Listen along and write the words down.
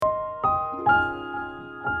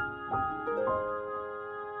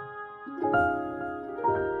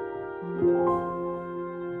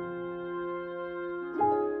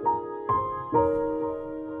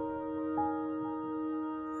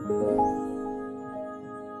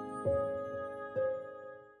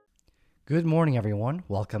Good morning, everyone.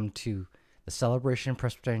 Welcome to the Celebration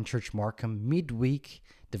Presbyterian Church Markham midweek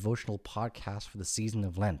devotional podcast for the season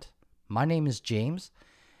of Lent. My name is James,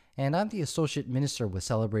 and I'm the Associate Minister with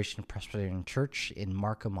Celebration Presbyterian Church in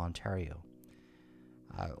Markham, Ontario.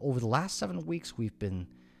 Over the last 7 weeks, we've been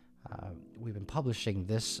publishing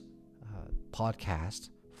this podcast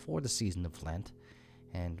for the season of Lent,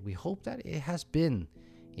 and we hope that it has been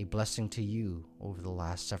a blessing to you over the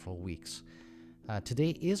last several weeks. Today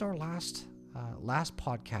is our last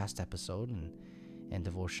podcast episode and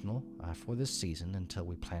devotional for this season until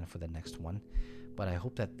we plan for the next one. But I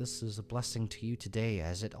hope that this is a blessing to you today,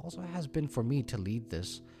 as it also has been for me to lead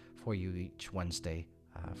this for you each Wednesday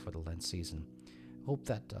for the Lent season. Hope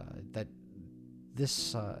that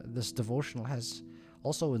this devotional has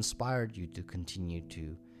also inspired you to continue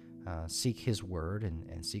to seek His Word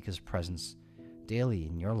and seek His presence daily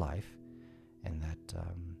in your life, and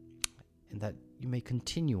that you may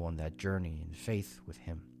continue on that journey in faith with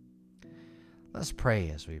Him. Let's pray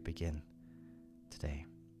as we begin today.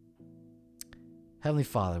 Heavenly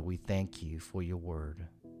Father, we thank You for Your Word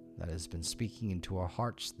that has been speaking into our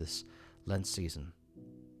hearts this Lent season.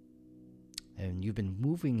 And You've been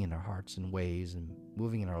moving in our hearts in ways and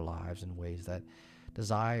moving in our lives in ways that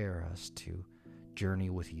desire us to journey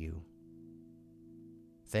with You.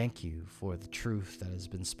 Thank You for the truth that has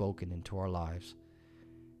been spoken into our lives.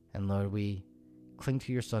 And Lord, we cling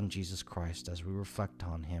to Your Son, Jesus Christ, as we reflect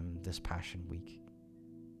on Him this Passion Week.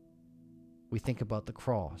 We think about the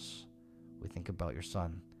cross. We think about Your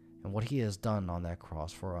Son and what He has done on that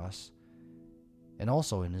cross for us, and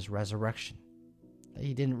also in His resurrection, that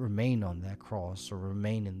He didn't remain on that cross or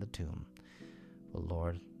remain in the tomb, but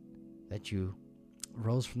Lord, that You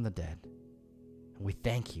rose from the dead. And we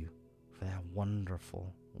thank You for that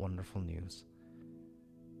wonderful, wonderful news,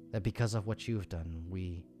 that because of what You've done,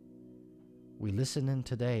 we listen in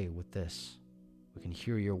today with this. We can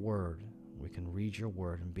hear Your Word. We can read Your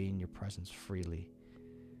Word and be in Your presence freely.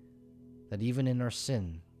 That even in our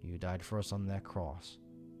sin, You died for us on that cross.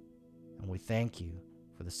 And we thank You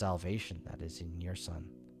for the salvation that is in Your Son.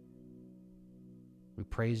 We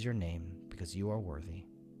praise Your name because You are worthy.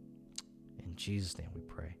 In Jesus' name we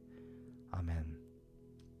pray. Amen.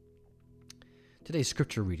 Today's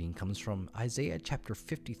scripture reading comes from Isaiah chapter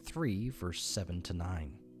 53, verse 7 to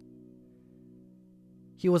 9.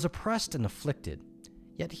 He was oppressed and afflicted,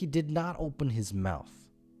 yet He did not open His mouth.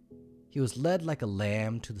 He was led like a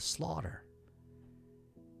lamb to the slaughter.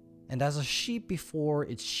 And as a sheep before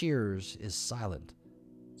its shearers is silent,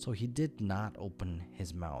 so He did not open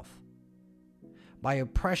His mouth. By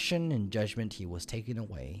oppression and judgment He was taken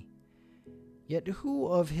away. Yet who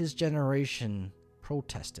of His generation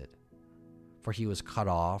protested? For He was cut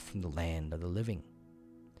off from the land of the living.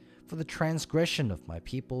 For the transgression of My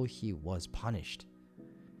people He was punished.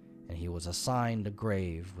 And He was assigned a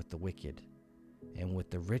grave with the wicked, and with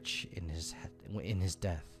the rich in his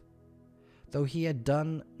death. Though He had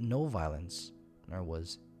done no violence, nor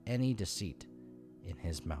was any deceit in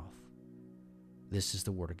His mouth. This is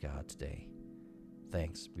the word of God today.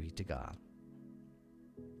 Thanks be to God.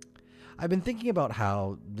 I've been thinking about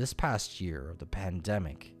how this past year of the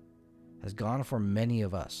pandemic has gone for many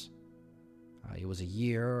of us. It was a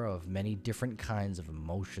year of many different kinds of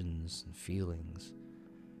emotions and feelings.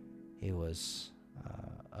 It was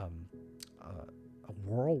a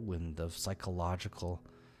whirlwind of psychological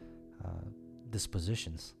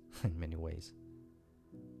dispositions in many ways.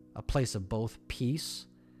 A place of both peace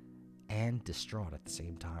and distraught at the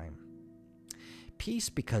same time. Peace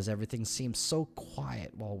because everything seemed so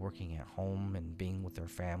quiet while working at home and being with their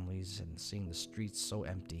families and seeing the streets so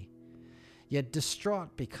empty. Yet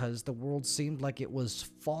distraught because the world seemed like it was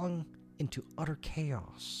falling into utter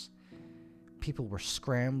chaos. People were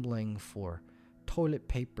scrambling for toilet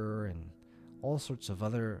paper and all sorts of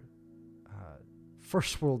other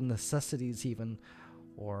first world necessities even,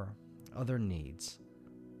 or other needs.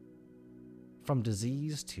 From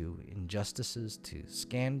disease to injustices to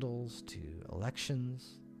scandals to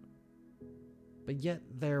elections. But yet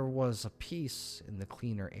there was a peace in the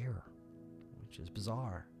cleaner air, which is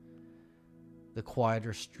bizarre. The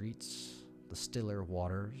quieter streets, the stiller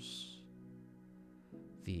waters,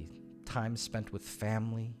 the time spent with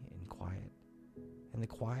family in quiet, and the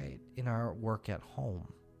quiet in our work at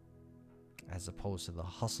home, as opposed to the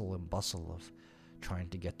hustle and bustle of trying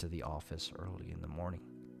to get to the office early in the morning.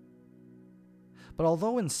 But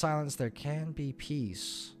although in silence there can be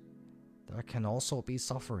peace, there can also be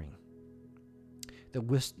suffering. The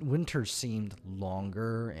winter seemed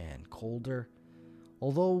longer and colder.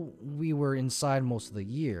 Although we were inside most of the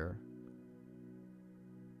year,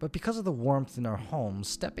 But because of the warmth in our homes,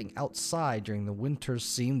 stepping outside during the winters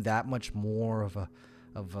seemed that much more of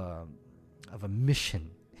a mission,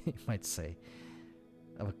 you might say,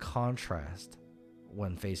 of a contrast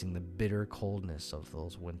when facing the bitter coldness of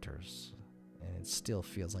those winters. And it still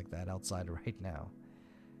feels like that outside right now.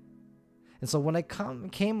 And so when I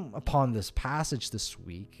came upon this passage this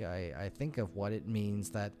week, I think of what it means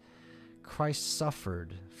that Christ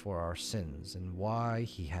suffered for our sins and why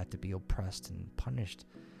he had to be oppressed and punished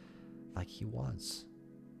like he was.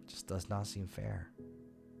 It just does not seem fair.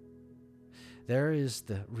 There is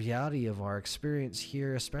the reality of our experience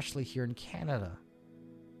here, especially here in Canada,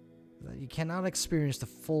 that you cannot experience the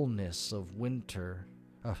fullness of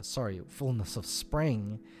fullness of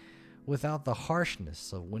spring without the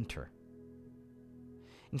harshness of winter.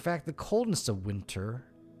 In fact, the coldness of winter,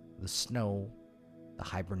 the snow, the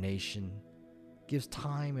hibernation, gives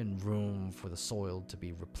time and room for the soil to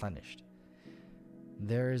be replenished.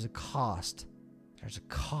 There's a cost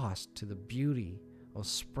to the beauty of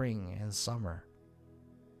spring and summer.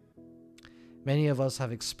 Many of us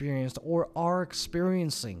have experienced or are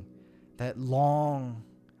experiencing that long,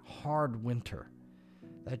 hard winter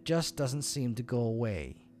that just doesn't seem to go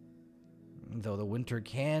away. Though the winter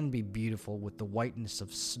can be beautiful with the whiteness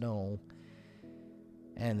of snow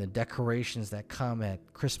and the decorations that come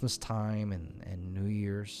at Christmas time and New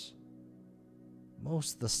Year's,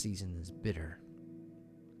 most of the season is bitter.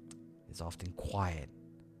 It's often quiet,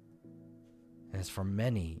 and it's for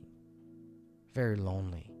many very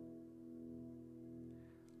lonely.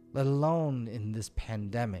 Let alone in this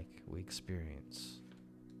pandemic we experience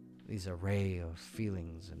these array of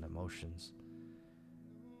feelings and emotions.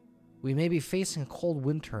 We may be facing a cold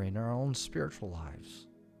winter in our own spiritual lives,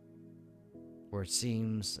 where it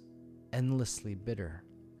seems endlessly bitter.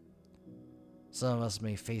 Some of us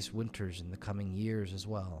may face winters in the coming years as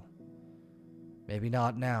well. Maybe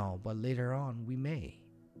not now, but later on we may.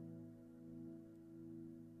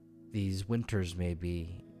 These winters may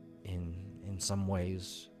be, in some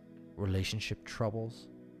ways, relationship troubles,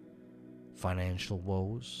 financial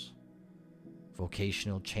woes,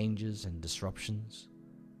 vocational changes and disruptions,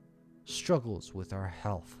 struggles with our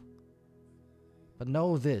health. But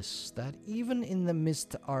know this, that even in the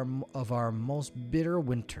midst of our most bitter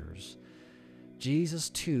winters, Jesus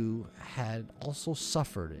too had also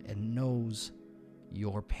suffered and knows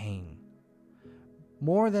your pain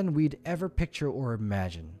more than we'd ever picture or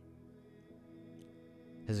imagine.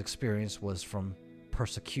 His experience was from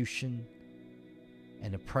persecution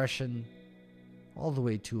and oppression all the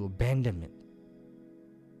way to abandonment,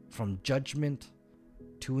 from judgment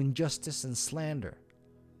to injustice and slander,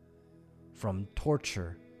 from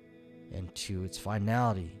torture and to its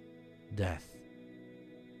finality, death.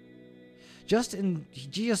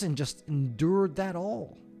 Jesus just endured that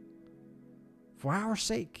all for our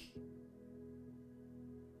sake.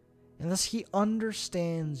 And thus he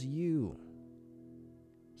understands you.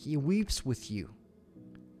 He weeps with you,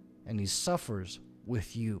 and he suffers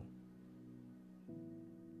with you.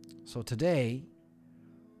 So today,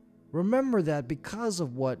 remember that because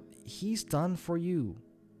of what he's done for you,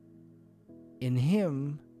 in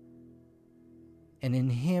him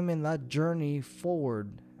in that journey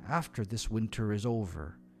forward after this winter is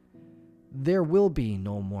over, there will be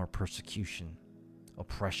no more persecution,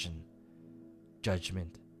 oppression,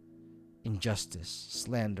 judgment, injustice,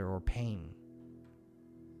 slander, or pain.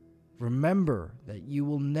 Remember that you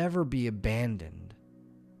will never be abandoned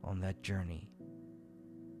on that journey,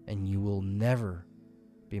 and you will never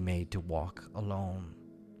be made to walk alone.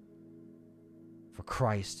 For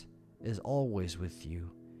Christ is always with you,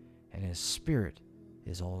 and his Spirit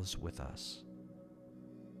is always with us.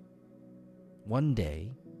 One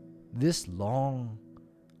day, this long,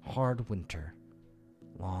 hard winter,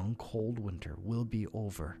 long, cold winter will be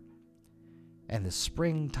over, and the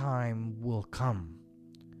springtime will come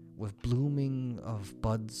with blooming of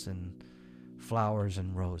buds and flowers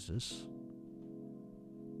and roses.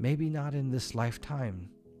 Maybe not in this lifetime,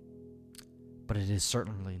 but it is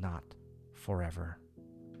certainly not forever.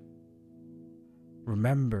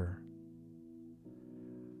 Remember,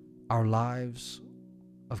 our lives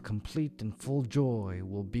of complete and full joy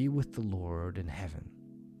will be with the Lord in heaven.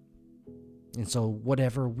 And so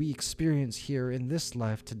whatever we experience here in this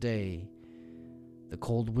life today, the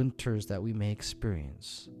cold winters that we may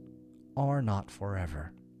experience are not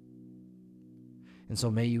forever. And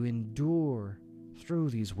so may you endure through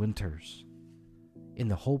these winters in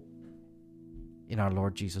the hope in our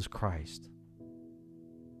Lord Jesus Christ.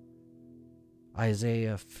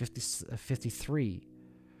 Isaiah 53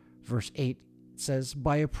 verse 8 says,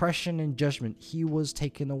 "By oppression and judgment he was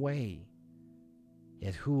taken away.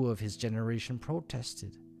 Yet who of his generation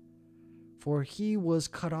protested? For he was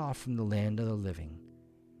cut off from the land of the living.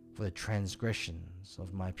 For the transgressions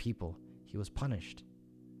of my people he was punished.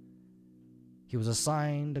 He was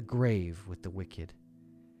assigned a grave with the wicked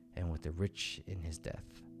and with the rich in his death.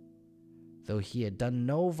 Though he had done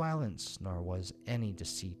no violence, nor was any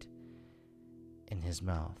deceit in his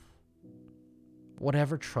mouth.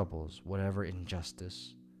 Whatever troubles, whatever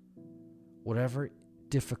injustice, whatever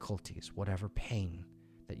difficulties, whatever pain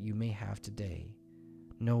that you may have today,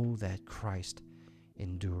 know that Christ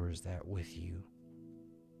endures that with you.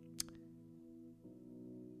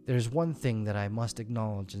 There's one thing that I must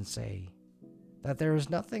acknowledge and say, that there is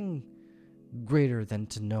nothing greater than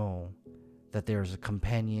to know that there is a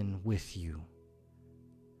companion with you.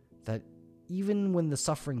 That even when the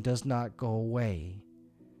suffering does not go away,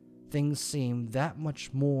 things seem that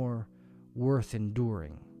much more worth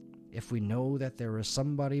enduring if we know that there is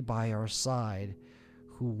somebody by our side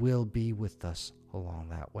who will be with us along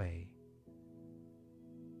that way.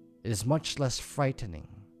 It is much less frightening.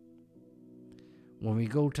 When we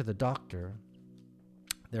go to the doctor,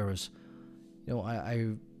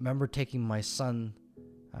 I remember taking my son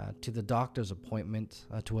to a doctor's appointment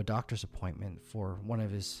for one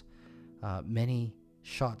of his many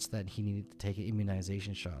shots that he needed to take,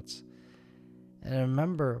 immunization shots. And I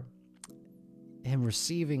remember him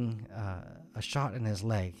receiving a shot in his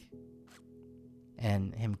leg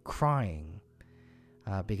and him crying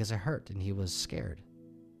because it hurt and he was scared.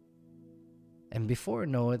 And before I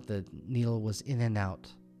know it, the needle was in and out.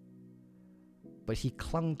 But he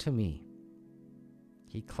clung to me.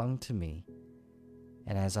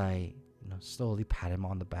 And as I slowly pat him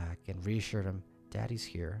on the back and reassured him, Daddy's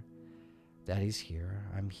here.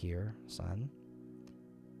 I'm here, son.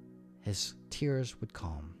 His tears would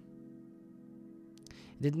calm.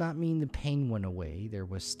 It did not mean the pain went away. There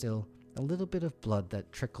was still a little bit of blood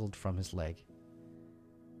that trickled from his leg.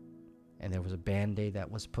 And there was a Band-Aid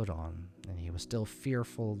that was put on, and he was still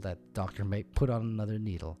fearful that the doctor might put on another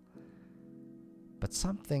needle. But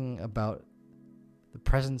something about the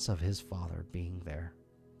presence of his father being there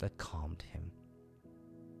that calmed him.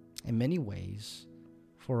 In many ways,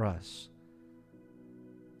 for us,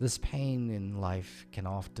 this pain in life can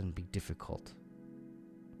often be difficult.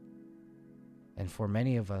 And for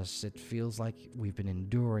many of us, it feels like we've been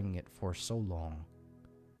enduring it for so long.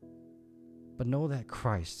 But know that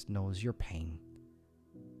Christ knows your pain.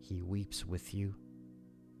 He weeps with you.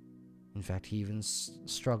 In fact, he even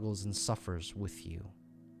struggles and suffers with you.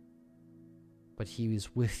 But he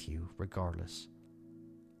is with you regardless,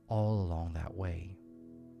 all along that way.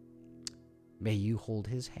 May you hold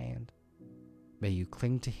his hand. May you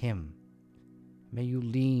cling to him. May you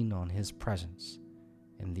lean on his presence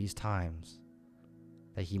in these times,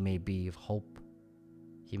 that he may be of hope.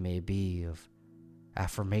 He may be of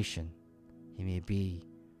affirmation. He may be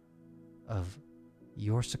of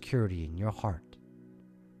your security in your heart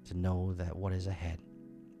to know that what is ahead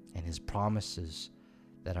and his promises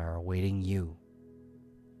that are awaiting you,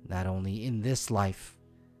 not only in this life,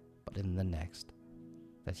 but in the next,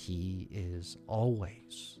 that he is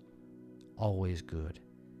always good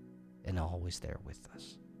and always there with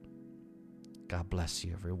us. God bless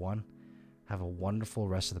you, everyone. Have a wonderful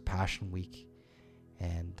rest of the Passion Week.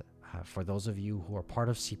 And for those of you who are part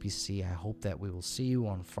of CPC, I hope that we will see you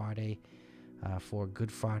on Friday for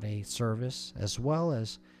Good Friday service, as well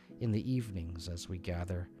as in the evenings as we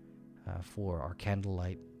gather for our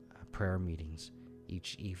candlelight prayer meetings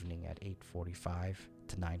each evening at 8:45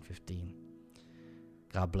 to 9:15.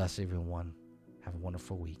 God bless everyone. Have a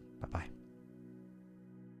wonderful week. Bye-bye.